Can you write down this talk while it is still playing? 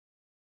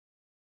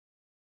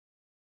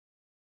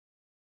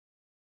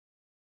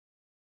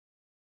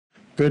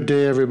Good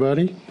day,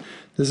 everybody.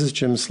 This is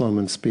Jim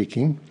Sloman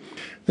speaking.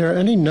 There are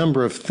any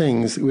number of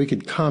things that we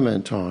could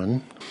comment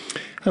on.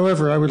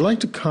 However, I would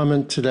like to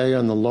comment today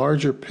on the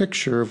larger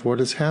picture of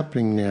what is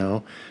happening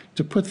now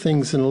to put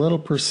things in a little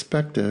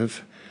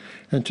perspective.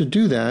 And to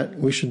do that,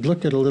 we should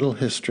look at a little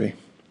history.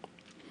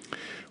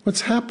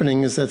 What's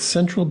happening is that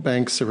central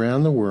banks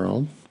around the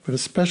world, but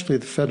especially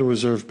the Federal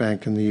Reserve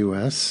Bank in the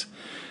U.S.,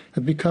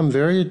 have become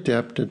very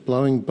adept at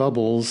blowing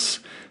bubbles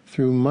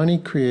through money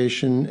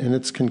creation and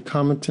its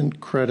concomitant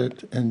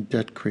credit and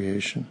debt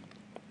creation.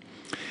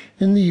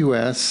 In the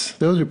U.S.,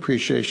 though the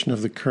depreciation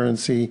of the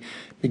currency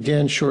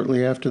began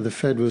shortly after the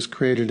Fed was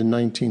created in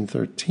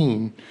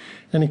 1913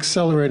 and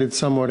accelerated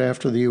somewhat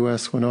after the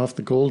U.S. went off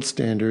the gold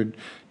standard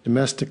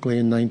domestically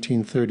in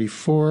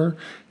 1934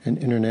 and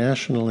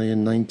internationally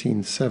in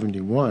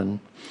 1971,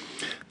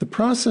 the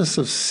process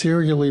of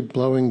serially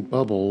blowing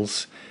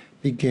bubbles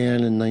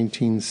began in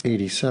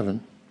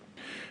 1987.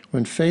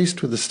 When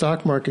faced with the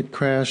stock market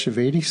crash of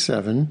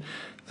 '87,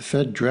 the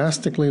Fed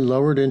drastically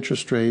lowered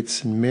interest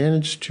rates and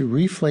managed to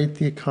reflate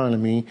the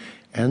economy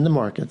and the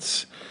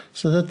markets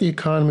so that the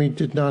economy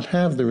did not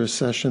have the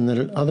recession that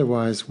it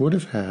otherwise would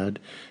have had,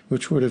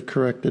 which would have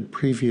corrected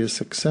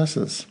previous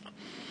excesses.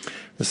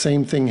 The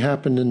same thing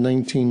happened in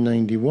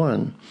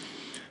 1991.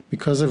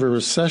 Because of a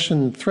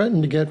recession that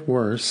threatened to get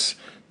worse,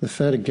 the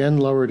Fed again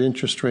lowered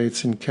interest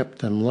rates and kept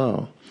them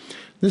low.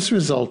 This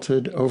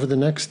resulted, over the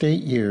next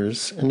 8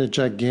 years, in a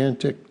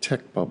gigantic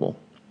tech bubble.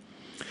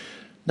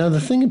 Now, the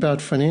thing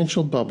about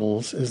financial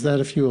bubbles is that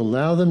if you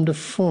allow them to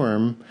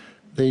form,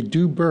 they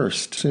do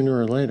burst sooner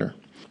or later.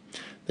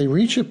 They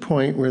reach a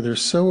point where they're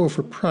so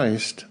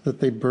overpriced that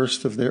they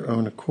burst of their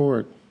own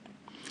accord.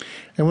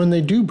 And when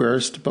they do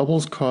burst,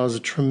 bubbles cause a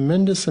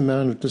tremendous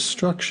amount of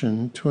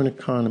destruction to an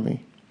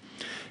economy.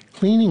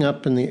 Cleaning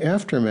up in the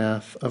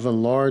aftermath of a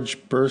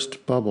large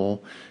burst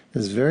bubble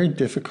is very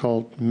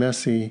difficult,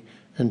 messy,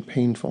 and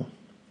painful.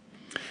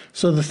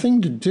 So the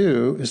thing to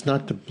do is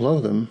not to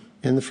blow them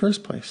in the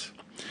first place.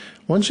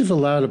 Once you've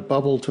allowed a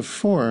bubble to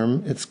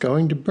form, it's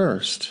going to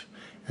burst,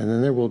 and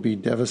then there will be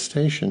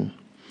devastation.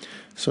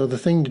 So the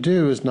thing to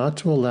do is not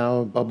to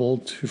allow a bubble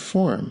to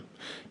form,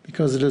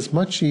 because it is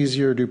much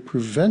easier to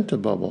prevent a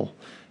bubble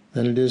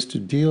than it is to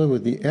deal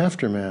with the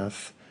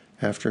aftermath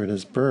after it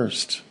has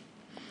burst.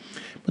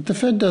 But the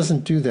Fed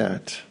doesn't do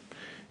that.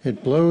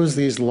 It blows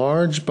these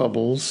large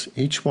bubbles,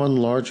 each one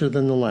larger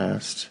than the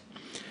last,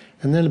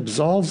 and then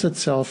absolves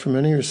itself from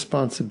any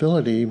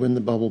responsibility when the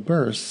bubble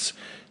bursts,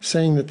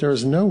 saying that there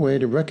is no way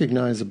to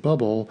recognize a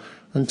bubble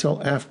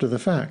until after the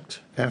fact,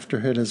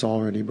 after it has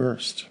already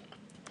burst.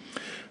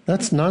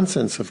 That's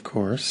nonsense, of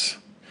course.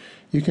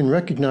 You can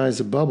recognize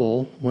a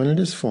bubble when it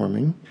is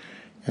forming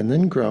and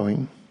then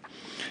growing.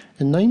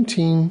 In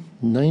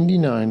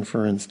 1999,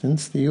 for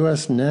instance, the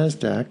U.S.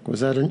 NASDAQ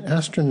was at an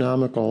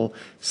astronomical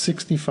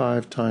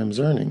 65 times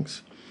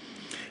earnings.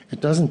 It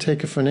doesn't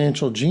take a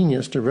financial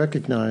genius to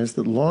recognize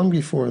that long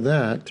before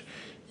that,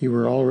 you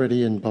were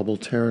already in bubble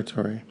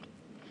territory.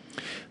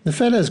 The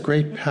Fed has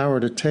great power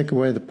to take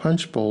away the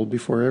punch bowl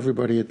before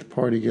everybody at the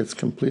party gets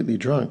completely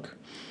drunk.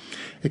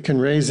 It can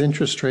raise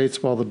interest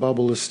rates while the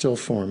bubble is still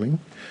forming,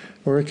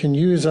 or it can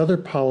use other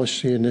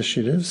policy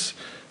initiatives,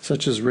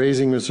 such as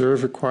raising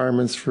reserve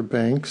requirements for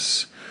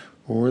banks,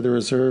 or the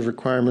reserve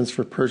requirements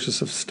for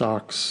purchase of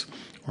stocks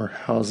or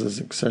houses,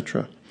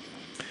 etc.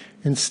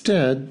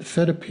 Instead, the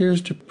Fed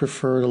appears to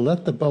prefer to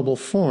let the bubble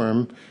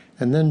form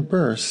and then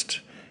burst,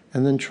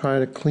 and then try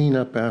to clean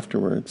up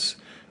afterwards,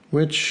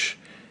 which,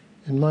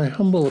 in my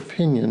humble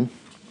opinion,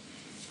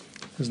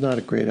 is not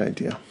a great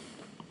idea.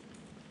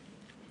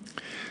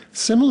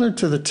 Similar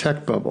to the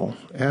tech bubble,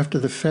 after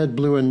the Fed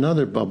blew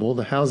another bubble,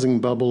 the housing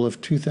bubble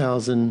of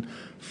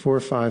 2004,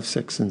 5,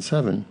 6, and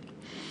 7,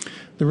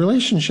 the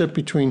relationship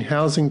between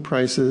housing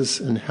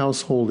prices and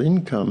household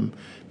income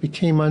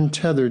became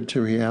untethered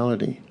to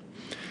reality.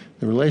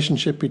 The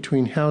relationship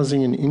between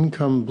housing and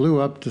income blew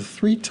up to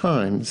 3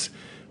 times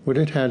what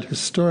it had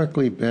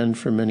historically been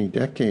for many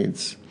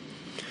decades.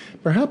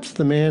 Perhaps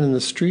the man in the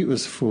street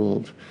was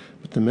fooled,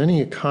 but the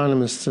many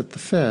economists at the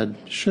Fed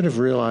should have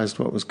realized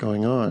what was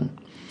going on.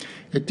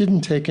 It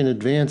didn't take an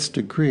advanced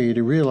degree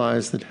to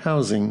realize that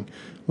housing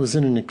was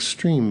in an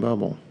extreme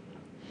bubble.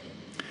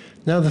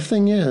 Now the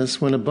thing is,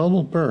 when a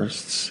bubble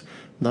bursts,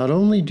 not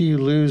only do you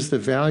lose the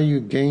value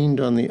gained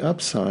on the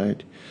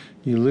upside,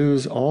 you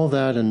lose all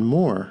that and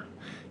more,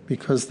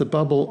 because the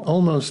bubble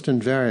almost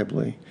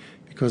invariably,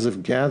 because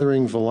of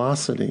gathering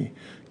velocity,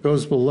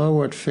 goes below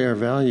what fair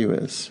value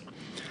is.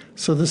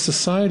 So the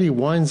society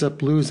winds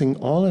up losing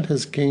all it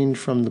has gained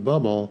from the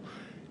bubble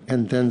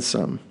and then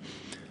some.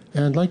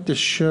 And I'd like to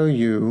show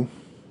you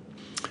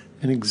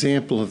an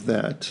example of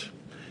that.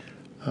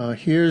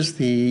 Here's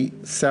the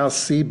South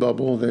Sea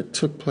bubble that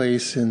took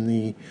place in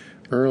the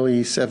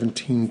early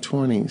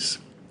 1720s.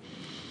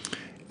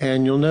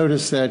 And you'll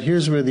notice that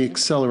here's where the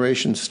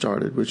acceleration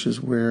started, which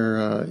is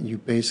where you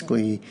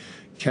basically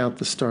count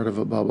the start of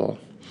a bubble.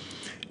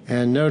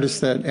 And notice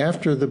that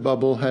after the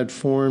bubble had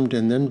formed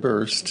and then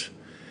burst,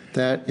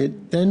 that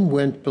it then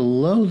went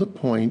below the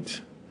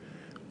point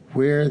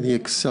where the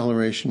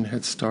acceleration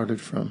had started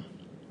from.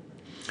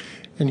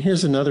 And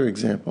here's another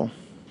example.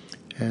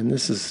 And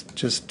this is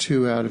just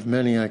two out of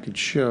many I could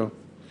show.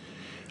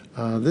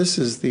 This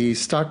is the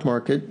stock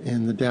market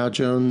in the Dow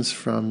Jones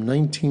from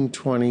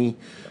 1920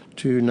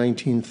 to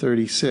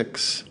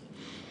 1936.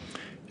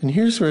 And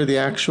here's where the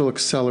actual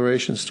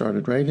acceleration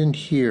started, right in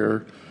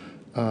here,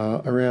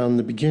 around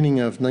the beginning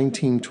of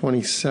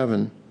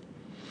 1927.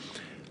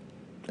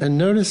 And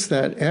notice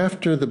that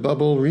after the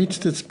bubble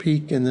reached its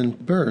peak and then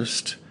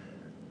burst,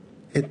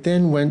 it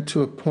then went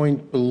to a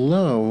point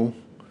below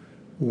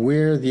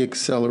where the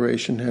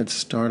acceleration had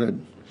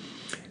started.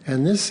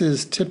 And this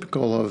is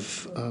typical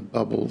of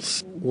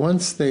bubbles.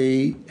 Once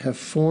they have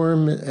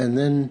formed and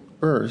then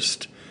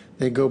burst,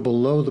 they go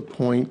below the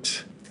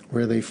point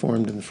where they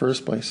formed in the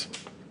first place.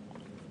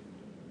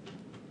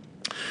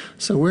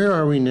 So where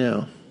are we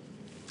now?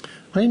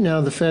 Right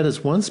now, the Fed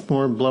is once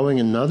more blowing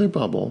another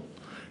bubble,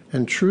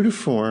 and true to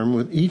form,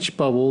 with each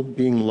bubble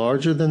being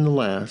larger than the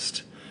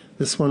last,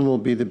 this one will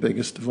be the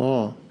biggest of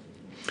all.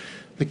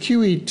 The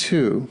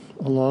QE2,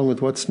 along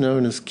with what's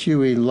known as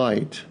QE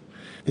Lite,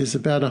 is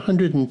about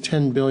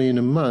 $110 billion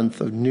a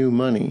month of new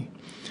money.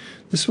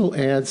 This will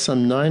add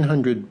some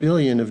 $900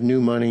 billion of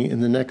new money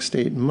in the next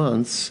 8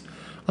 months,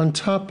 on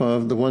top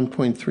of the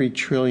 $1.3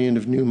 trillion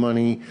of new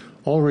money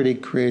already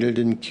created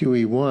in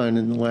QE1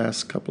 in the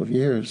last couple of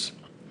years.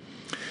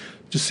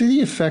 To see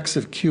the effects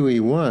of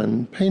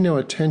QE1, pay no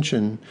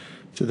attention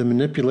to the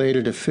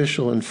manipulated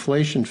official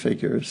inflation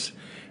figures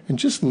and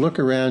just look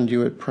around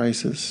you at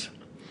prices.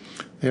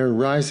 They are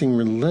rising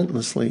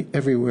relentlessly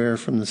everywhere,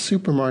 from the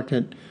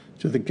supermarket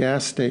to the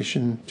gas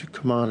station to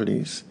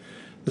commodities.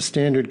 The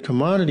standard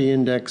commodity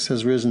index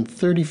has risen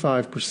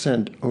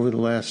 35% over the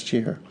last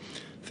year.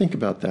 Think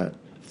about that,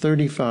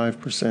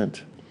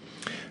 35%.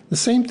 The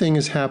same thing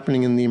is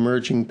happening in the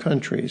emerging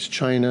countries.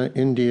 China,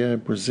 India,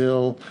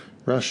 Brazil,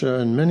 Russia,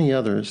 and many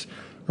others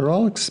are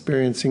all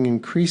experiencing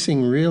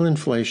increasing real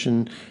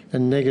inflation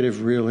and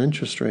negative real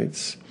interest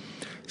rates.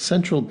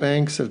 Central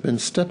banks have been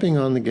stepping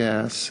on the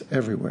gas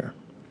everywhere.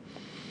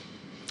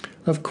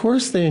 Of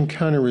course, they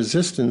encounter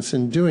resistance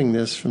in doing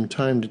this from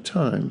time to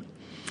time,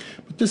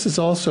 but this is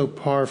also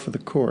par for the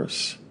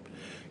course.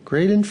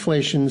 Great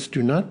inflations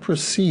do not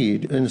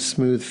proceed in a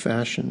smooth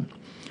fashion.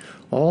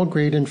 All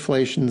great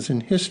inflations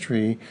in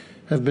history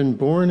have been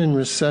born in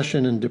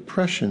recession and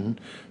depression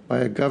by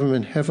a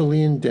government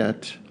heavily in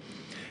debt,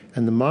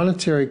 and the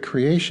monetary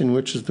creation,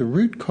 which is the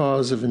root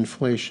cause of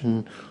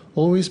inflation,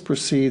 always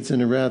proceeds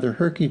in a rather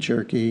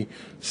herky-jerky,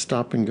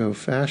 stop-and-go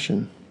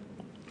fashion.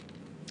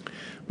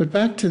 But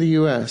back to the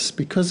U.S.,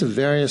 because of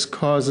various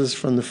causes,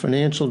 from the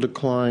financial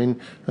decline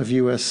of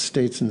U.S.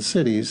 states and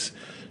cities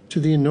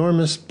to the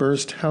enormous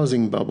burst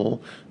housing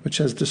bubble, which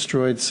has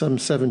destroyed some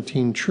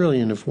 $17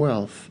 trillion of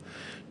wealth,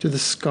 to the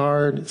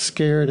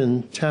scared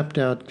and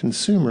tapped-out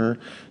consumer,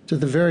 to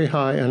the very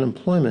high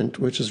unemployment,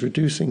 which is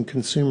reducing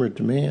consumer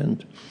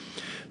demand,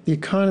 the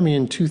economy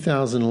in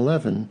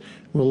 2011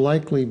 will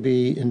likely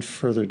be in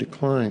further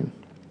decline.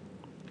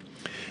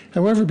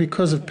 However,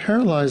 because of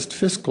paralyzed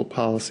fiscal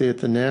policy at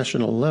the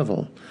national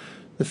level,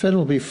 the Fed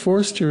will be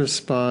forced to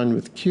respond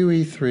with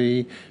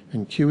QE3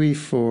 and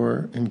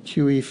QE4 and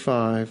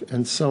QE5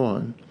 and so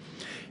on.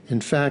 In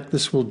fact,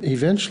 this will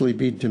eventually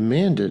be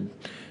demanded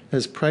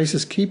as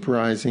prices keep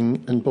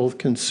rising and both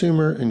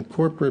consumer and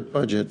corporate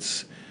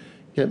budgets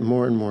get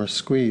more and more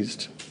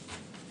squeezed.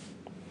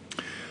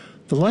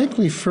 The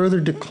likely further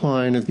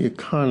decline of the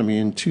economy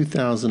in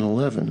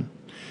 2011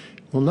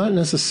 will not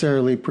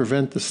necessarily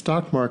prevent the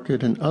stock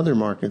market and other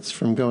markets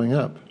from going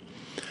up.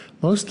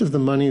 Most of the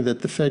money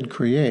that the Fed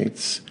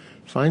creates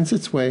finds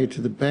its way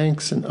to the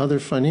banks and other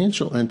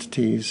financial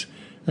entities,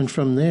 and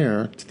from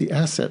there to the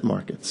asset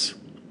markets.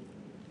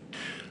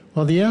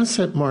 While the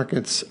asset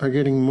markets are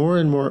getting more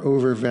and more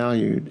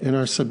overvalued and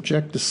are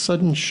subject to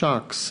sudden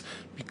shocks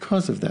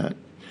because of that,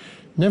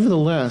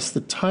 nevertheless, the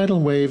tidal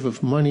wave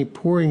of money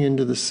pouring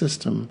into the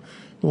system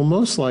will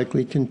most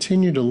likely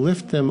continue to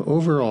lift them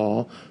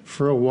overall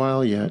for a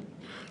while yet,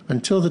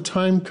 until the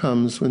time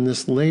comes when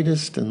this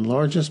latest and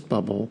largest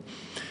bubble,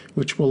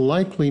 which will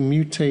likely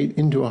mutate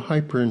into a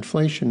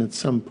hyperinflation at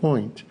some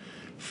point,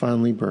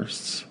 finally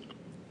bursts.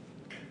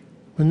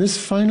 When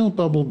this final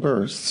bubble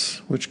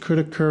bursts, which could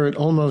occur at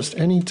almost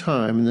any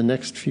time in the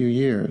next few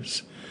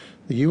years,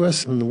 the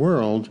U.S. and the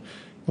world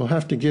will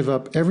have to give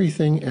up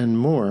everything and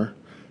more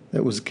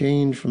that was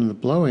gained from the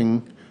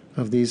blowing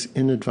of these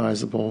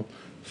inadvisable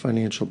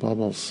financial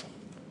bubbles.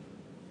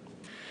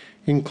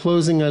 In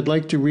closing, I'd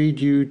like to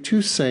read you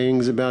two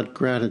sayings about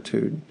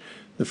gratitude.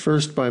 The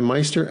first by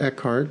Meister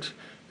Eckhart,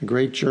 a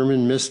great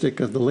German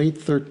mystic of the late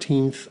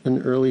 13th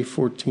and early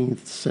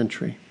 14th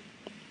century.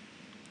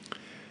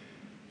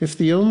 If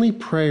the only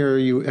prayer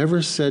you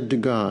ever said to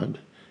God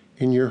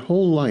in your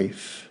whole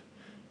life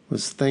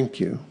was thank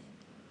you,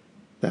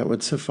 that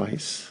would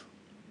suffice.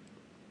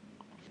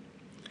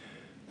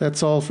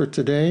 That's all for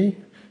today.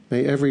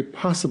 May every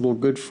possible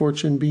good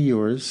fortune be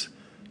yours.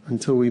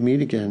 Until we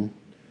meet again,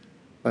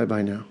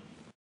 bye-bye now.